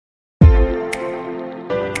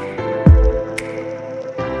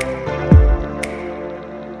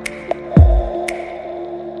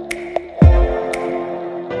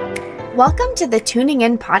Welcome to the Tuning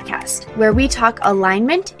In podcast, where we talk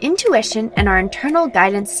alignment, intuition, and our internal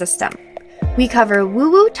guidance system. We cover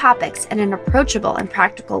woo-woo topics in an approachable and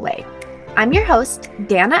practical way. I'm your host,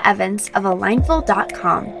 Dana Evans of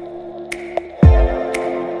Alignful.com.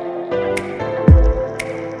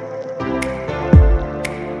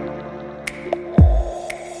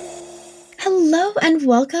 Hello and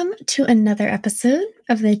welcome to another episode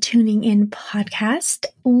of the Tuning In podcast.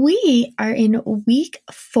 We are in week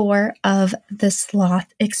 4 of the sloth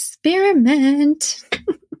experiment.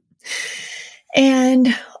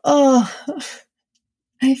 And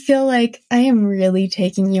I feel like I am really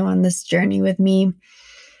taking you on this journey with me.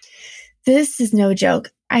 This is no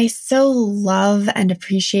joke. I so love and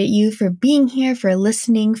appreciate you for being here, for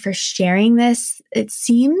listening, for sharing this. It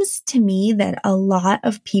seems to me that a lot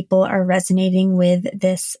of people are resonating with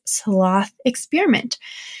this sloth experiment,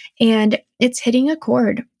 and it's hitting a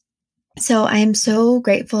chord. So I am so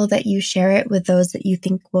grateful that you share it with those that you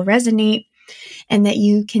think will resonate and that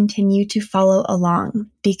you continue to follow along,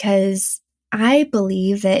 because I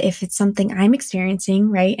believe that if it's something I'm experiencing,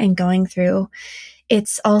 right, and going through,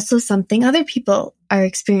 it's also something other people are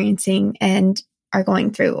experiencing and are going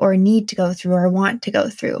through or need to go through or want to go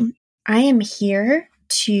through. I am here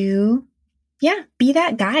to, be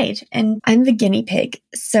that guide, and I'm the guinea pig.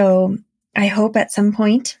 So I hope at some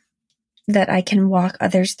point that I can walk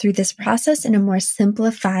others through this process in a more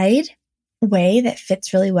simplified way that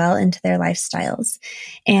fits really well into their lifestyles.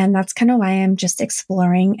 And that's kind of why I'm just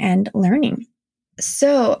exploring and learning.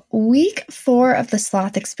 So week 4 of the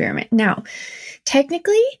sloth experiment. Now,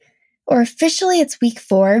 technically or officially it's week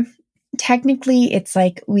 4. Technically it's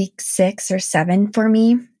like week 6 or 7 for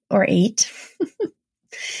me, or 8,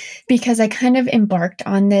 because I kind of embarked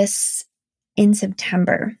on this in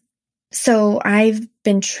September. So I've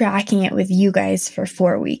been tracking it with you guys for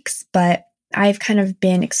 4 weeks, but I've kind of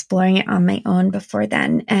been exploring it on my own before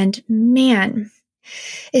then. And man,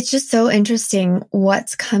 it's just so interesting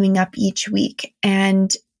what's coming up each week.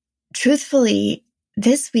 And truthfully,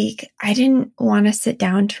 this week, I didn't want to sit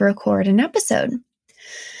down to record an episode.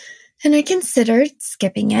 And I considered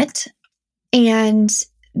skipping it. And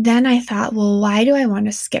then I thought, well, why do I want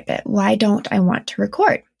to skip it? Why don't I want to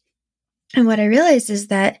record? And what I realized is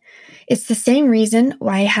that it's the same reason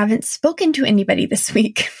why I haven't spoken to anybody this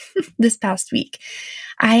week, this past week.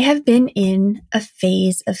 I have been in a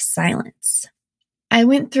phase of silence. I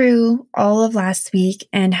went through all of last week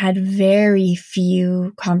and had very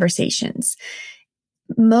few conversations.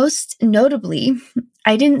 Most notably,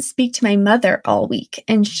 I didn't speak to my mother all week,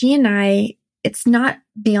 and she and I, it's not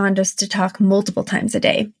beyond us to talk multiple times a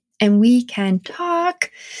day, and we can talk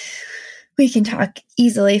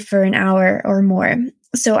easily for an hour or more.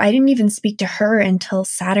 So I didn't even speak to her until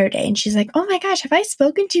Saturday, and she's like, "Oh my gosh, have I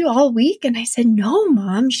spoken to you all week?" And I said, "No,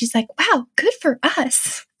 Mom." She's like, "Wow, good for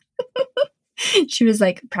us." She was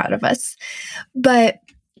like proud of us. But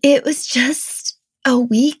it was just a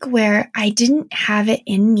week where I didn't have it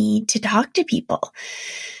in me to talk to people.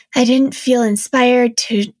 I didn't feel inspired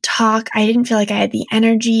to talk. I didn't feel like I had the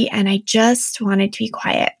energy, and I just wanted to be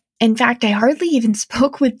quiet. In fact, I hardly even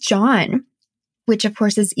spoke with John, which of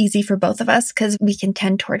course is easy for both of us because we can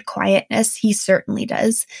tend toward quietness. He certainly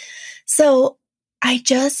does. So I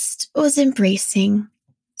just was embracing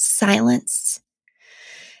silence.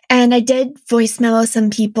 And I did voice memo some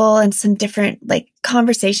people and some different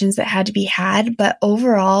conversations that had to be had. But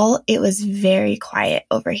overall, it was very quiet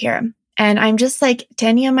over here. And I'm just like, to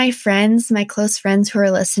any of my friends, my close friends who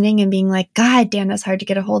are listening and being like, "God, Dana's hard to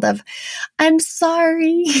get a hold of." I'm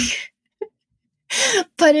sorry.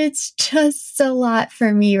 But it's just a lot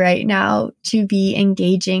for me right now to be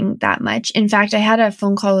engaging that much. In fact, I had a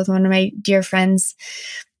phone call with one of my dear friends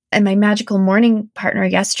and my magical morning partner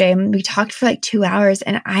yesterday, and we talked for 2 hours,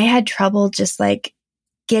 and I had trouble just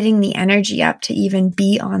getting the energy up to even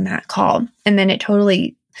be on that call. And then I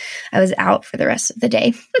was out for the rest of the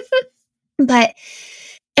day. But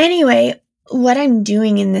anyway, what I'm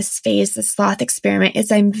doing in this phase, the sloth experiment,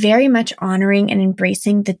 is I'm very much honoring and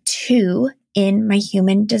embracing the 2 in my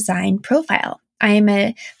human design profile. I am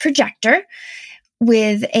a projector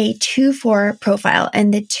with a 2-4 profile,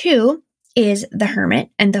 and the 2 is the hermit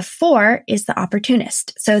and the 4 is the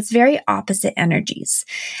opportunist. So it's very opposite energies.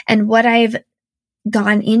 And what I've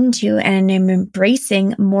gone into and am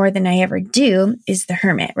embracing more than I ever do is the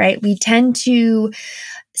hermit, right? We tend to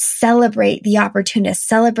celebrate the opportunist,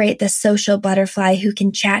 celebrate the social butterfly who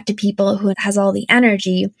can chat to people, who has all the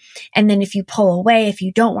energy. And then if you pull away, if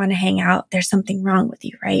you don't want to hang out, there's something wrong with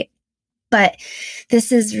you, right? But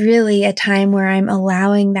this is really a time where I'm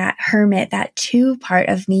allowing that hermit, that 2 part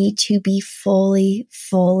of me, to be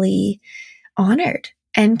fully honored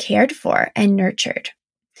and cared for and nurtured.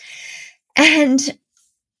 And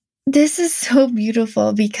this is so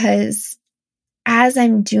beautiful because as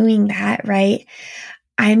I'm doing that, right,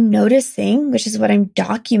 I'm noticing, which is what I'm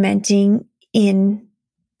documenting in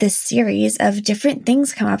this series of different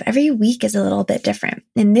things come up. Every week is a little bit different.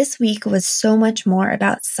 And this week was so much more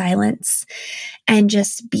about silence and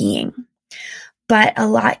just being. But a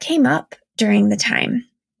lot came up during the time,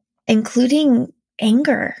 including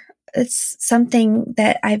anger. It's something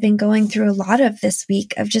that I've been going through a lot of this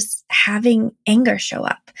week, of just having anger show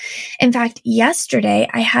up. In fact, yesterday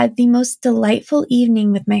I had the most delightful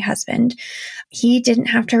evening with my husband. He didn't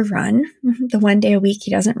have to run. The one day a week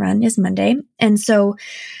he doesn't run is Monday. And so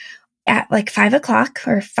at like 5:00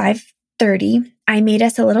 or 5:30, I made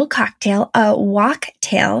us a little cocktail, a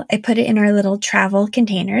walktail. I put it in our little travel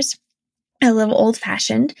containers, a little old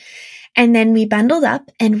fashioned. And then we bundled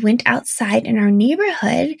up and went outside in our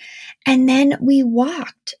neighborhood. And then we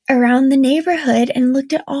walked around the neighborhood and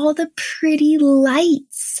looked at all the pretty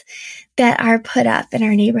lights that are put up in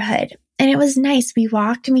our neighborhood. And it was nice. We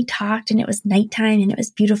walked and we talked, and it was nighttime and it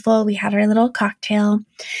was beautiful. We had our little cocktail. And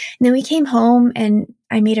then we came home and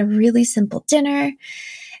I made a really simple dinner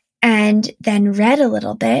and then read a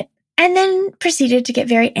little bit and then proceeded to get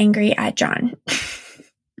very angry at John.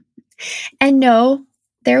 And no,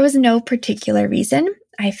 there was no particular reason.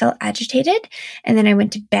 I felt agitated, and then I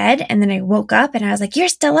went to bed, and then I woke up and I was like, "You're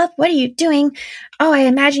still up? What are you doing? Oh, I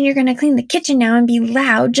imagine you're going to clean the kitchen now and be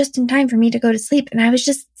loud just in time for me to go to sleep." And I was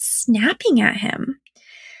just snapping at him.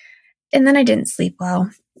 And then I didn't sleep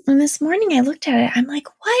well. And this morning I looked at it. I'm like,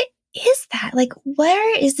 what is that? Like,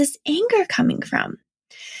 where is this anger coming from?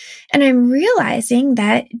 And I'm realizing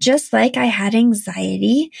that just like I had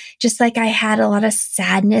anxiety, just like I had a lot of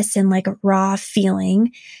sadness and like raw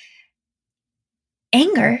feeling,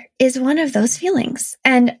 anger is one of those feelings.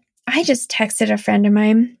 And I just texted a friend of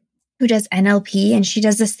mine who does NLP, and she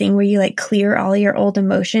does this thing where you like clear all your old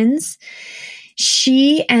emotions.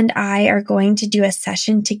 She and I are going to do a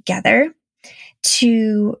session together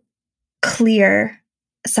to clear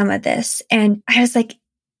some of this. And I was like,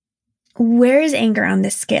 where is anger on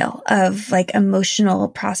this scale of like emotional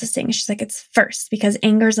processing? She's like, it's first, because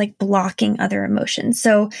anger is like blocking other emotions.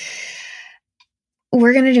 So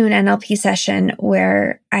we're going to do an NLP session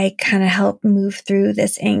where I kind of help move through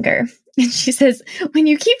this anger. And she says, when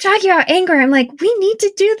you keep talking about anger, I'm like, we need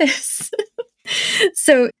to do this.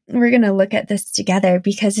 So we're going to look at this together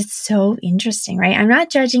because it's so interesting, right? I'm not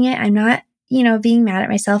judging it. I'm not, being mad at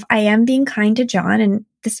myself. I am being kind to John. And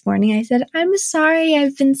this morning I said, I'm sorry,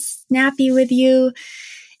 I've been snappy with you.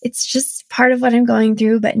 It's just part of what I'm going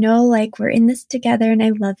through, but no, like we're in this together and I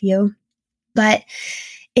love you. But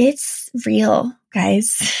it's real,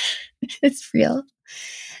 guys. It's real.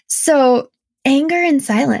 So anger and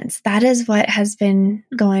silence, that is what has been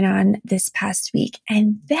going on this past week.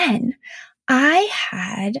 And then I've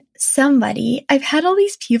had all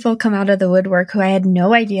these people come out of the woodwork who I had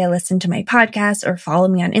no idea listened to my podcast or follow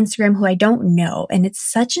me on Instagram, who I don't know. And it's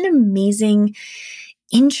such an amazing,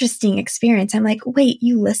 interesting experience. I'm like, wait,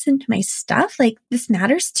 you listen to my stuff? Like, this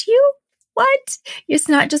matters to you? What? It's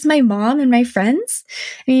not just my mom and my friends.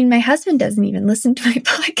 I mean, my husband doesn't even listen to my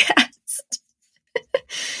podcast.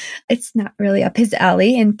 It's not really up his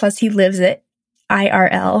alley. And plus he lives it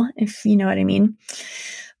IRL, if you know what I mean.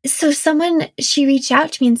 So she reached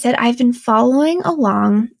out to me and said, I've been following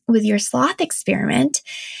along with your sloth experiment.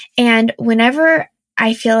 And whenever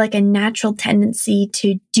I feel like a natural tendency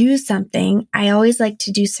to do something, I always like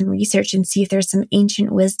to do some research and see if there's some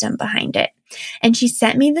ancient wisdom behind it. And she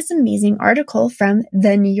sent me this amazing article from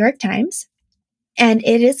the New York Times, and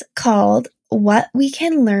it is called What We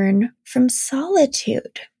Can Learn from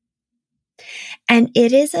Solitude. And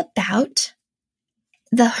it is about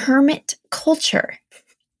the hermit culture.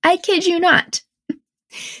 I kid you not.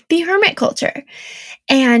 The hermit culture.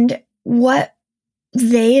 And what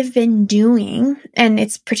they've been doing, and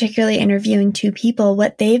it's particularly interviewing two people,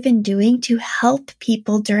 what they've been doing to help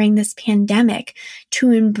people during this pandemic to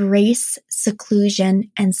embrace seclusion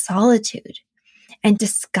and solitude and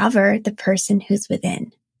discover the person who's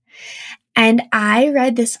within. And I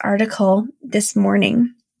read this article this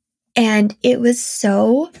morning, and it was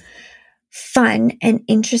so fun and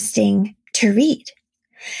interesting to read.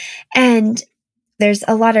 And there's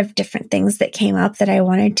a lot of different things that came up that I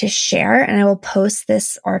wanted to share, and I will post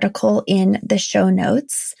this article in the show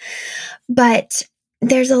notes. But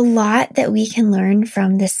there's a lot that we can learn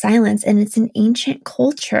from this silence, and it's an ancient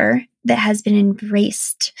culture that has been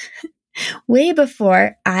embraced way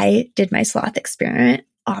before I did my sloth experiment,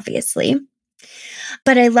 obviously.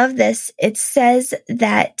 But I love this. It says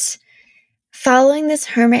that Following this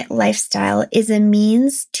hermit lifestyle is a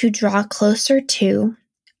means to draw closer to,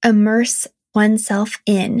 immerse oneself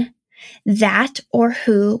in, that or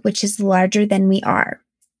who which is larger than we are,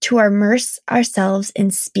 to immerse ourselves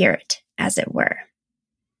in spirit, as it were.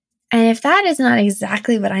 And if that is not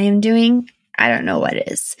exactly what I am doing, I don't know what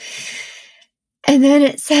is. And then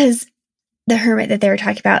it says, the hermit that they were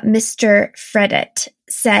talking about, Mr. Fredet,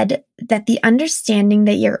 said that the understanding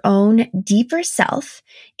that your own deeper self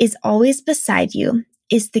is always beside you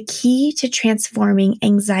is the key to transforming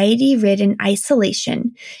anxiety-ridden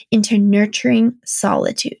isolation into nurturing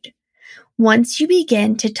solitude. Once you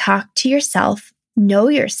begin to talk to yourself, know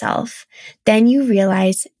yourself, then you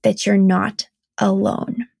realize that you're not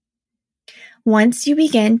alone. Once you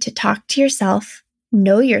begin to talk to yourself,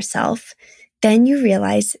 know yourself, then you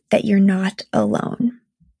realize that you're not alone.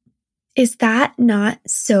 Is that not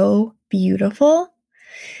so beautiful?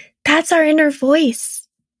 That's our inner voice,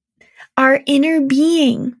 our inner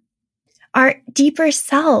being, our deeper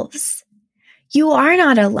selves. You are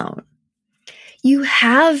not alone. You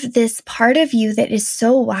have this part of you that is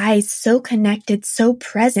so wise, so connected, so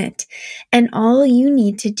present, and all you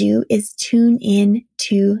need to do is tune in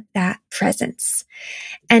to that presence.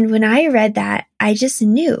 And when I read that, I just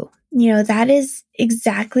knew, that is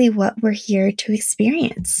exactly what we're here to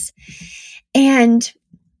experience. And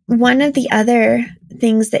one of the other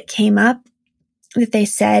things that came up that they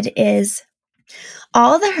said is,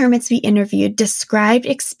 all the hermits we interviewed described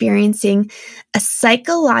experiencing a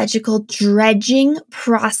psychological dredging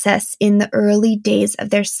process in the early days of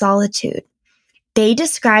their solitude. They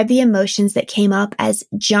described the emotions that came up as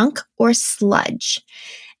junk or sludge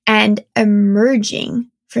and emerging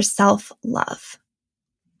for self-love.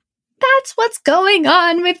 That's what's going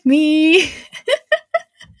on with me.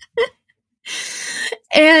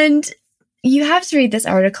 And you have to read this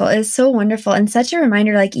article. It is so wonderful and such a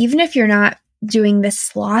reminder, like, even if you're not doing this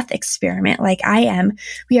sloth experiment like I am,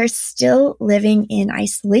 we are still living in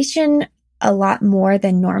isolation a lot more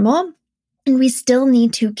than normal. And we still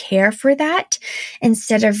need to care for that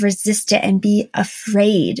instead of resist it and be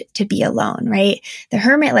afraid to be alone, right? The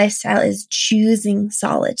hermit lifestyle is choosing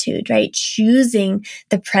solitude, right? Choosing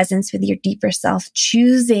the presence with your deeper self,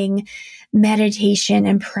 choosing meditation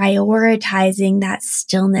and prioritizing that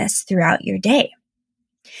stillness throughout your day.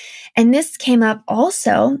 And this came up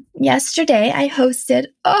also yesterday. I hosted,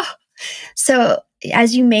 so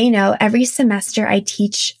as you may know, every semester I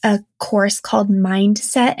teach a course called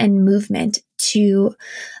Mindset and Movement to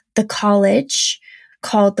the college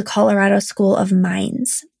called the Colorado School of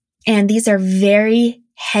Mines. And these are very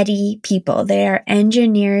heady people. They are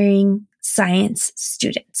engineering science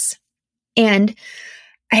students. And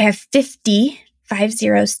I have 50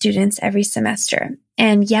 students every semester.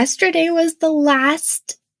 And yesterday was the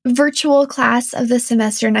last virtual class of the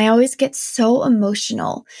semester. And I always get so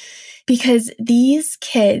emotional because these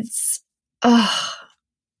kids,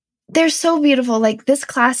 they're so beautiful. Like, this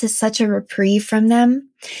class is such a reprieve from them.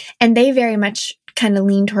 And they very much kind of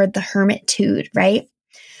lean toward the hermitude, right?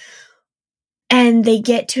 And they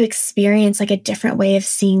get to experience like a different way of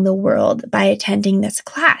seeing the world by attending this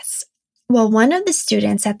class. Well, one of the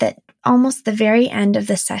students at almost the very end of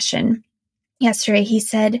the session yesterday, he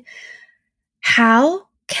said, how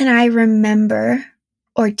can I remember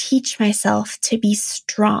or teach myself to be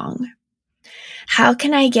strong? How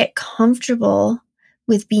can I get comfortable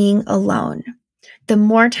with being alone? The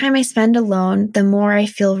more time I spend alone, the more I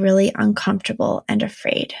feel really uncomfortable and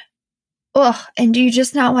afraid. And do you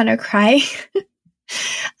just not want to cry?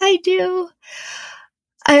 I do.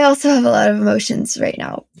 I also have a lot of emotions right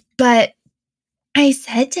now. But I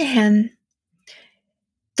said to him,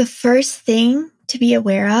 the first thing to be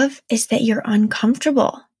aware of is that you're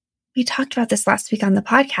uncomfortable. We talked about this last week on the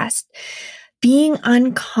podcast. Being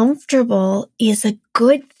uncomfortable is a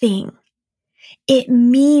good thing. It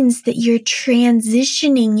means that you're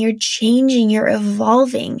transitioning, you're changing, you're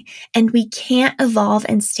evolving, and we can't evolve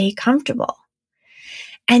and stay comfortable.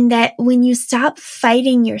 And that when you stop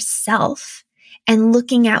fighting yourself and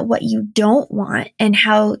looking at what you don't want and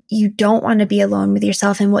how you don't want to be alone with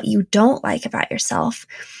yourself and what you don't like about yourself,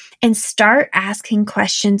 and start asking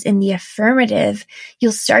questions in the affirmative,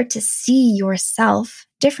 you'll start to see yourself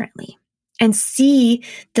differently and see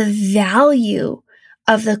the value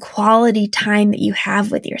of the quality time that you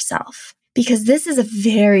have with yourself. Because this is a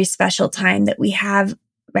very special time that we have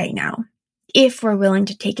right now, if we're willing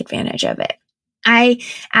to take advantage of it. I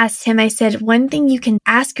asked him, I said, one thing you can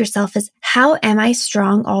ask yourself is, how am I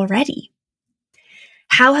strong already?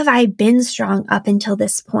 How have I been strong up until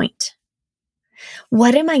this point?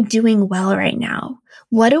 What am I doing well right now?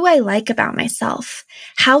 What do I like about myself?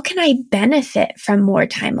 How can I benefit from more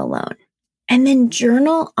time alone? and then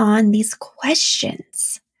journal on these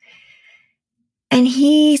questions. And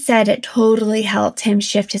he said it totally helped him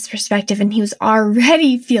shift his perspective, and he was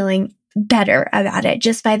already feeling better about it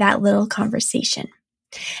just by that little conversation.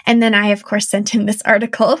 And then I, of course, sent him this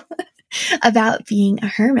article about being a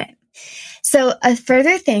hermit. So a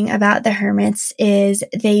further thing about the hermits is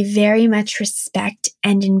they very much respect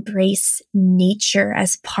and embrace nature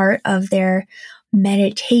as part of their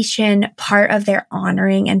meditation, part of their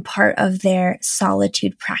honoring, and part of their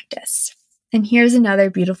solitude practice. And here's another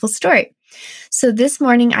beautiful story. So this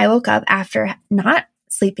morning I woke up after not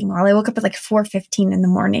sleeping well. I woke up at like 4:15 in the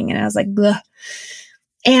morning and I was like, ugh.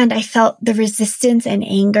 And I felt the resistance and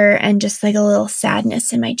anger and just like a little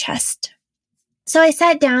sadness in my chest. So I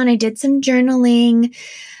sat down, I did some journaling,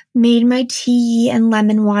 made my tea and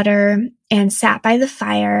lemon water, and sat by the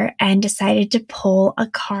fire and decided to pull a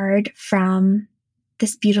card from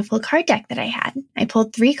this beautiful card deck that I had. I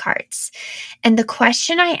pulled 3 cards. And the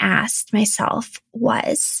question I asked myself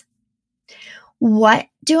was, what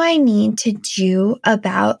do I need to do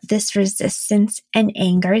about this resistance and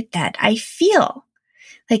anger that I feel?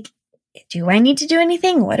 Like, do I need to do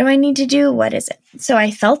anything? What do I need to do? What is it? So I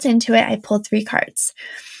felt into it. I pulled 3 cards.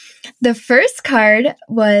 The first card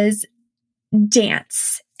was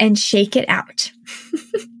dance and shake it out.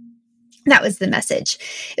 That was the message.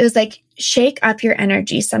 It was like, shake up your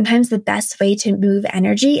energy. Sometimes the best way to move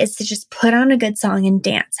energy is to just put on a good song and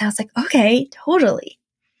dance. I was like, okay, totally.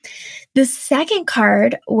 The second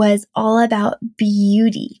card was all about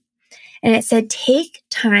beauty. And it said, take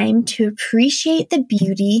time to appreciate the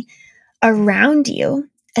beauty around you,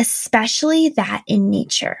 especially that in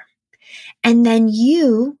nature. And then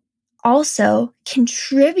you also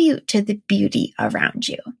contribute to the beauty around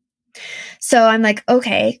you. So I'm like,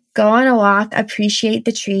 okay, go on a walk, appreciate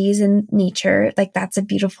the trees and nature. Like, that's a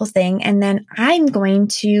beautiful thing. And then I'm going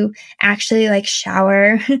to actually like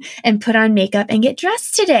shower and put on makeup and get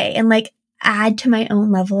dressed today and like add to my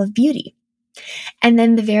own level of beauty. And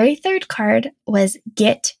then the very third card was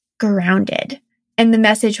get grounded. And the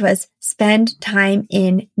message was spend time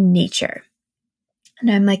in nature. And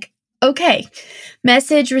I'm like, okay,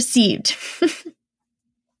 message received.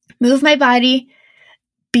 Move my body,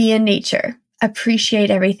 be in nature, appreciate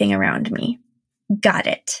everything around me. Got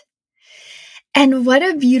it. And what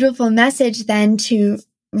a beautiful message then to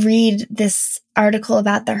read this article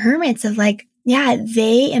about the hermits of like, yeah,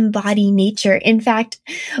 they embody nature. In fact,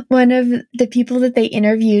 one of the people that they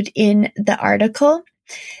interviewed in the article,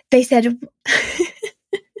 they said,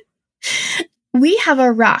 we have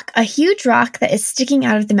a rock, a huge rock that is sticking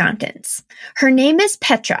out of the mountains. Her name is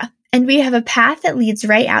Petra, and we have a path that leads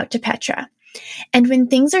right out to Petra. And when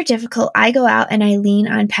things are difficult, I go out and I lean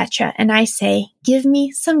on Petra and I say, give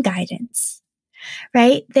me some guidance,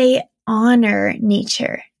 right? They honor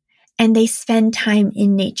nature and they spend time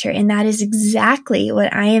in nature. And that is exactly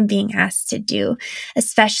what I am being asked to do,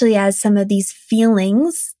 especially as some of these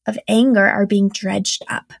feelings of anger are being dredged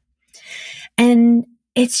up. And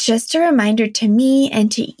it's just a reminder to me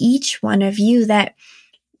and to each one of you that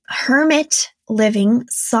hermit living,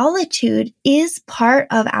 solitude is part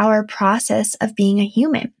of our process of being a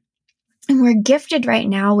human. And we're gifted right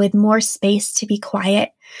now with more space to be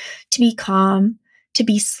quiet, to be calm, to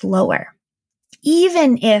be slower.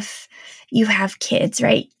 Even if you have kids,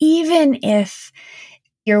 right? Even if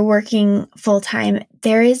you're working full time,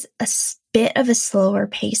 there is a bit of a slower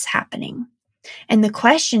pace happening. And the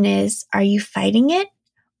question is, are you fighting it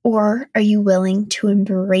or are you willing to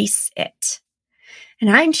embrace it? And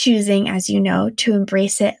I'm choosing, as you know, to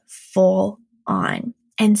embrace it full on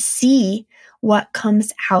and see what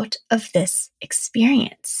comes out of this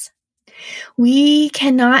experience. We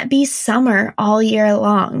cannot be summer all year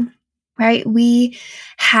long, right? We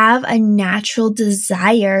have a natural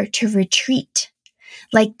desire to retreat,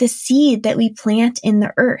 like the seed that we plant in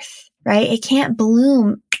the earth, right? It can't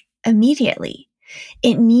bloom immediately.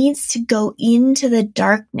 It needs to go into the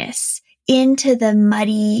darkness, into the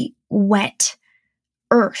muddy, wet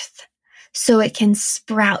earth so it can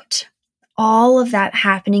sprout. All of that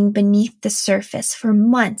happening beneath the surface for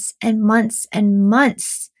months and months and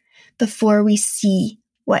months before we see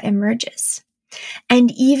what emerges.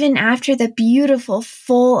 And even after the beautiful,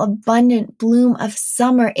 full, abundant bloom of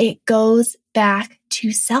summer, it goes back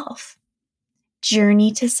to self.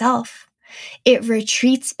 Journey to self. It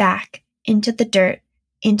retreats back into the dirt,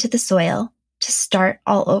 into the soil to start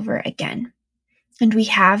all over again. And we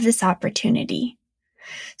have this opportunity.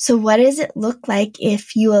 So what does it look like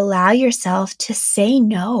if you allow yourself to say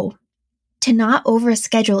no, to not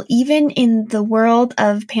overschedule? Even in the world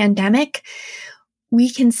of pandemic, we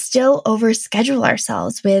can still overschedule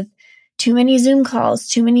ourselves with Too many Zoom calls,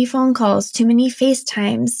 too many phone calls, too many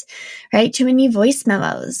FaceTimes, right? Too many voice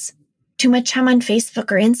memos, too much time on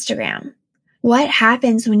Facebook or Instagram. What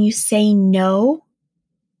happens when you say no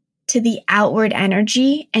to the outward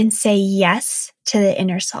energy and say yes to the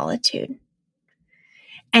inner solitude?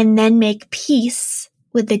 And then make peace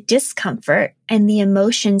with the discomfort and the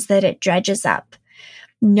emotions that it dredges up,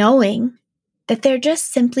 knowing that they're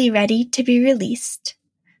just simply ready to be released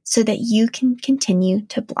so that you can continue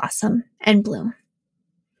to blossom and bloom.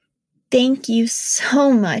 Thank you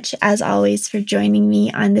so much, as always, for joining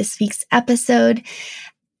me on this week's episode.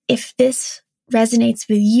 If this resonates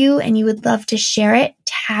with you and you would love to share it,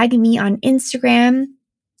 tag me on Instagram.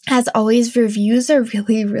 As always, reviews are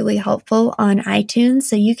really, really helpful on iTunes,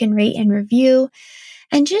 so you can rate and review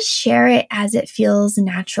and just share it as it feels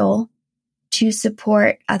natural to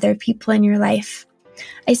support other people in your life.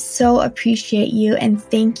 I so appreciate you and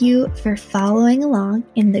thank you for following along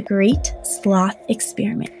in the Great Sloth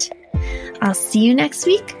Experiment. I'll see you next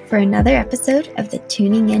week for another episode of the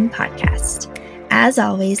Tuning In podcast. As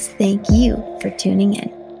always, thank you for tuning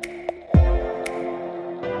in.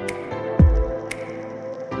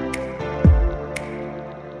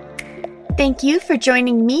 Thank you for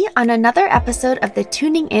joining me on another episode of the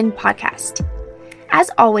Tuning In podcast. As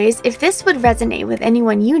always, if this would resonate with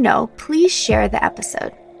anyone you know, please share the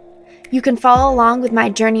episode. You can follow along with my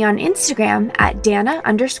journey on Instagram at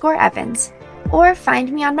Dana_Evans, or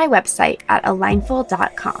find me on my website at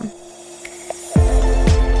alignful.com.